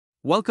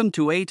Welcome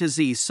to A to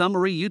Z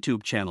Summary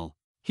YouTube channel.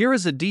 Here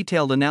is a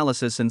detailed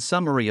analysis and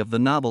summary of the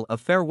novel A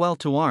Farewell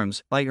to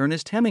Arms by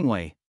Ernest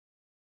Hemingway.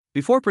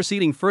 Before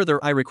proceeding further,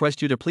 I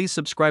request you to please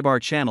subscribe our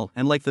channel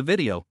and like the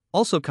video.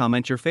 Also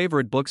comment your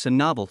favorite books and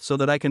novel so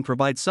that I can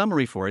provide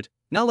summary for it.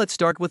 Now let's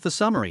start with the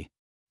summary.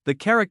 The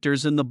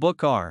characters in the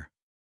book are: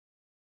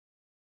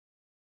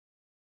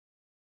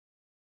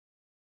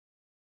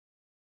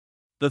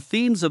 the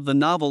themes of the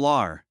novel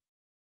are: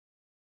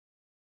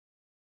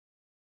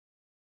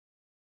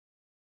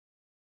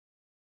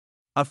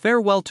 A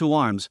Farewell to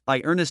Arms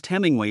by Ernest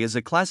Hemingway is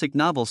a classic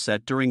novel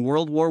set during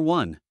World War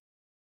I.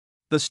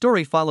 The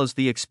story follows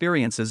the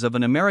experiences of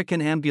an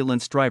American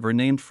ambulance driver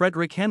named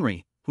Frederick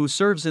Henry, who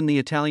serves in the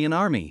Italian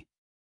army.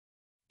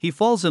 He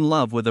falls in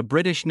love with a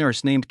British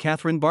nurse named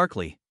Catherine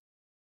Barclay.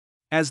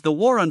 As the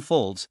war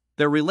unfolds,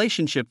 their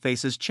relationship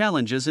faces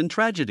challenges and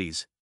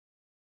tragedies.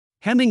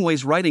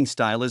 Hemingway's writing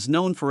style is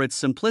known for its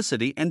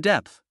simplicity and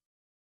depth.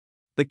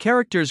 The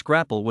characters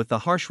grapple with the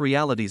harsh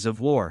realities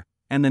of war,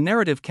 and the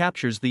narrative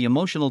captures the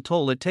emotional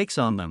toll it takes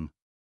on them.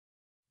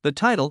 The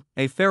title,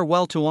 A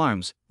Farewell to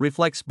Arms,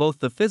 reflects both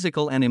the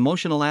physical and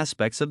emotional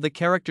aspects of the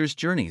characters'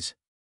 journeys.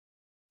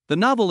 The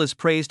novel is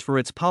praised for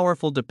its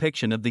powerful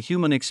depiction of the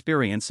human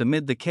experience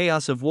amid the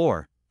chaos of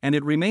war, and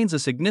it remains a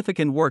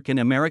significant work in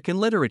American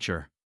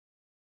literature.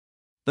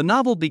 The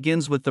novel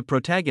begins with the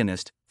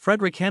protagonist,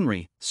 Frederick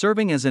Henry,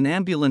 serving as an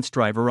ambulance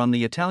driver on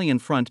the Italian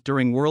front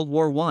during World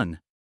War I.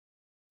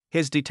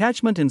 His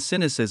detachment and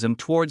cynicism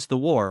towards the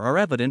war are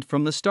evident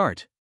from the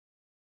start.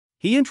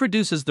 He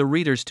introduces the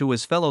readers to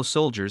his fellow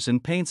soldiers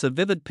and paints a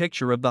vivid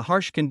picture of the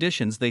harsh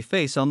conditions they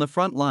face on the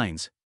front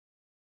lines.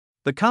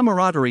 The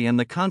camaraderie and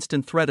the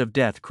constant threat of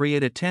death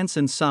create a tense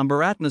and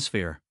somber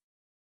atmosphere.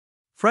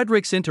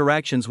 Frederick's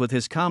interactions with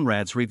his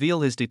comrades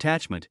reveal his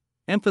detachment,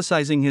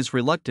 emphasizing his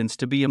reluctance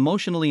to be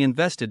emotionally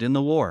invested in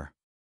the war.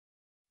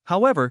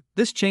 However,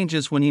 this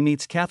changes when he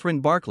meets Catherine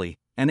Barclay,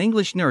 an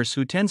English nurse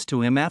who tends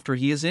to him after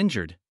he is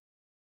injured.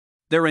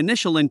 Their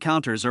initial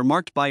encounters are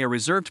marked by a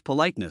reserved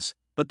politeness,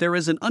 but there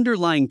is an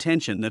underlying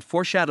tension that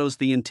foreshadows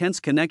the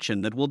intense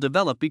connection that will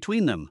develop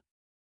between them.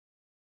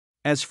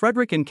 As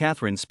Frederick and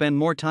Catherine spend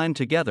more time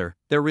together,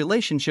 their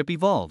relationship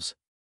evolves.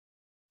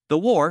 The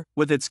war,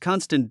 with its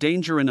constant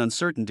danger and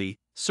uncertainty,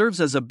 serves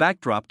as a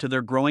backdrop to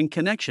their growing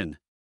connection.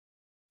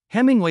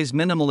 Hemingway's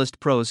minimalist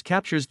prose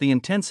captures the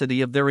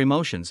intensity of their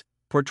emotions,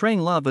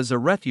 portraying love as a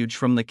refuge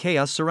from the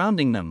chaos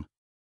surrounding them.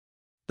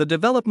 The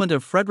development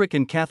of Frederick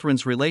and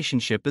Catherine's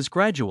relationship is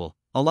gradual,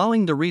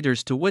 allowing the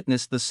readers to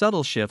witness the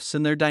subtle shifts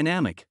in their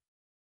dynamic.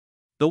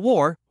 The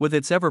war, with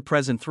its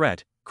ever-present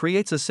threat,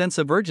 creates a sense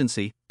of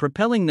urgency,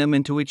 propelling them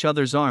into each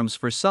other's arms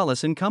for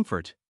solace and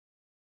comfort.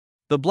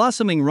 The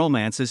blossoming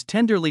romance is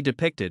tenderly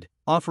depicted,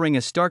 offering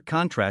a stark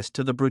contrast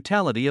to the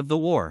brutality of the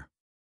war.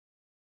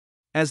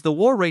 As the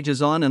war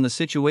rages on and the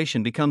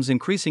situation becomes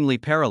increasingly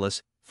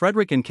perilous,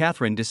 Frederick and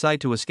Catherine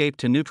decide to escape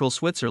to neutral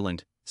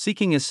Switzerland,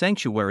 seeking a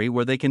sanctuary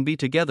where they can be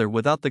together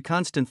without the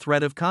constant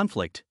threat of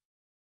conflict.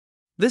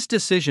 This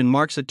decision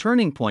marks a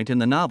turning point in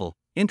the novel,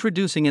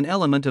 introducing an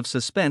element of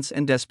suspense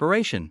and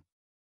desperation.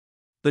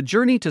 The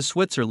journey to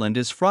Switzerland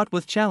is fraught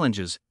with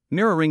challenges,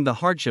 mirroring the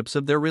hardships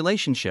of their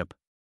relationship.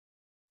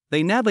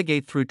 They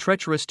navigate through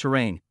treacherous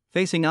terrain,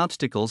 facing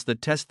obstacles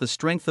that test the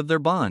strength of their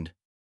bond.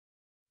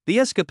 The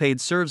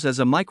escapade serves as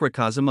a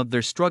microcosm of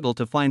their struggle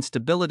to find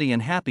stability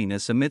and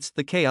happiness amidst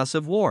the chaos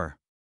of war.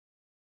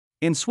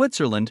 In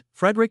Switzerland,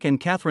 Frederick and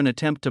Catherine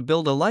attempt to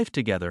build a life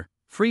together,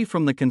 free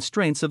from the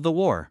constraints of the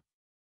war.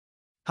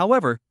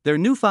 However, their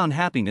newfound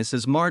happiness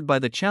is marred by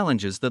the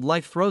challenges that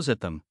life throws at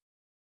them.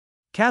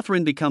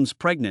 Catherine becomes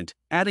pregnant,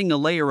 adding a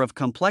layer of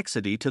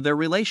complexity to their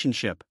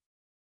relationship.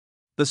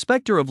 The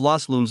specter of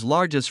loss looms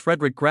large as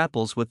Frederick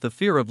grapples with the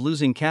fear of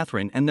losing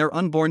Catherine and their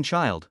unborn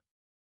child.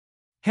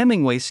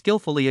 Hemingway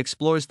skillfully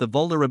explores the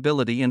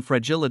vulnerability and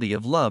fragility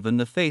of love in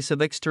the face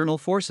of external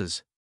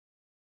forces.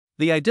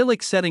 The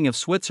idyllic setting of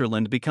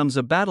Switzerland becomes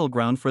a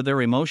battleground for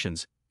their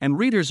emotions, and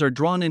readers are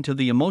drawn into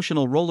the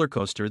emotional roller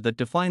coaster that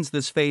defines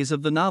this phase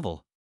of the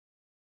novel.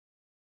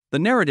 The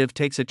narrative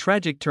takes a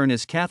tragic turn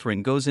as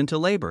Catherine goes into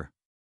labor.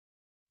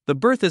 The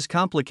birth is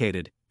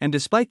complicated, and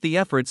despite the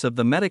efforts of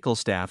the medical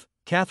staff,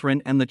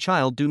 Catherine and the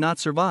child do not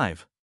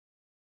survive.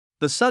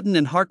 The sudden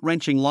and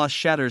heart-wrenching loss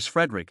shatters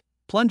Frederick,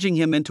 plunging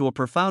him into a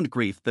profound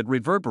grief that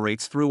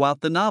reverberates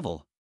throughout the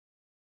novel.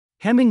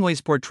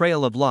 Hemingway's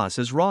portrayal of loss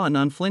is raw and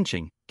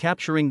unflinching,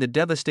 capturing the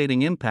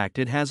devastating impact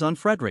it has on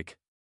Frederick.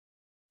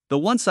 The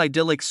once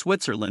idyllic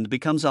Switzerland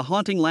becomes a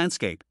haunting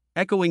landscape,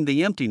 echoing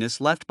the emptiness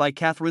left by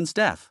Catherine's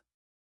death.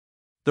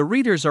 The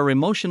readers are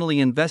emotionally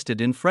invested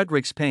in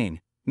Frederick's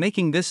pain,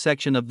 making this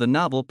section of the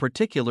novel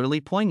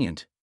particularly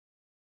poignant.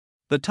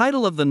 The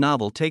title of the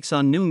novel takes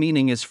on new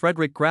meaning as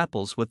Frederick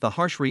grapples with the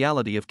harsh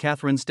reality of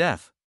Catherine's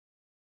death.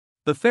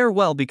 The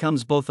farewell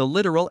becomes both a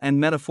literal and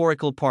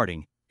metaphorical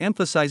parting,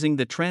 emphasizing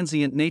the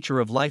transient nature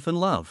of life and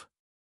love.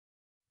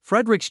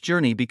 Frederick's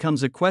journey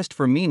becomes a quest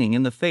for meaning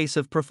in the face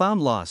of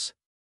profound loss.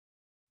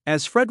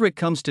 As Frederick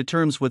comes to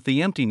terms with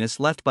the emptiness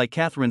left by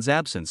Catherine's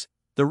absence,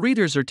 the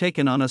readers are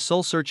taken on a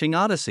soul-searching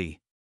odyssey.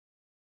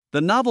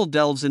 The novel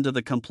delves into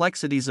the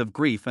complexities of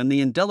grief and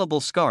the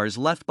indelible scars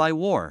left by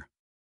war.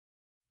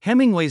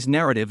 Hemingway's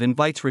narrative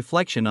invites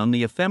reflection on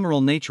the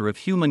ephemeral nature of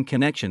human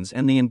connections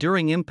and the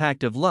enduring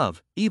impact of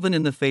love, even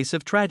in the face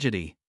of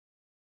tragedy.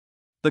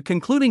 The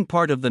concluding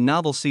part of the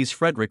novel sees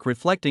Frederick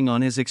reflecting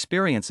on his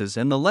experiences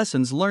and the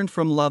lessons learned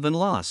from love and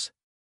loss.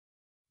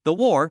 The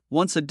war,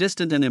 once a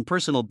distant and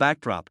impersonal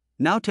backdrop,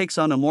 now takes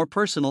on a more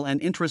personal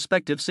and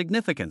introspective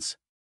significance.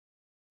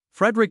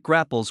 Frederick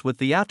grapples with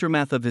the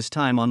aftermath of his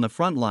time on the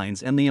front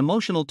lines and the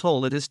emotional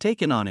toll it has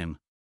taken on him.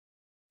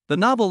 The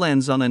novel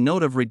ends on a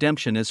note of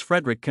redemption as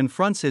Frederick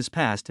confronts his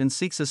past and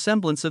seeks a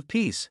semblance of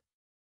peace.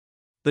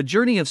 The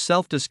journey of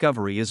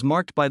self-discovery is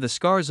marked by the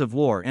scars of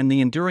war and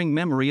the enduring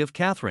memory of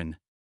Catherine.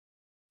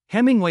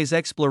 Hemingway's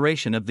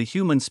exploration of the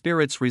human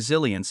spirit's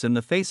resilience in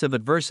the face of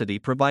adversity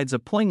provides a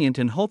poignant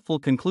and hopeful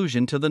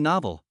conclusion to the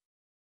novel.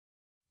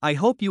 I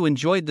hope you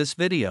enjoyed this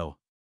video.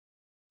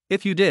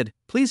 If you did,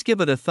 please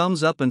give it a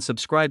thumbs up and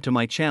subscribe to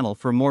my channel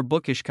for more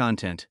bookish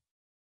content.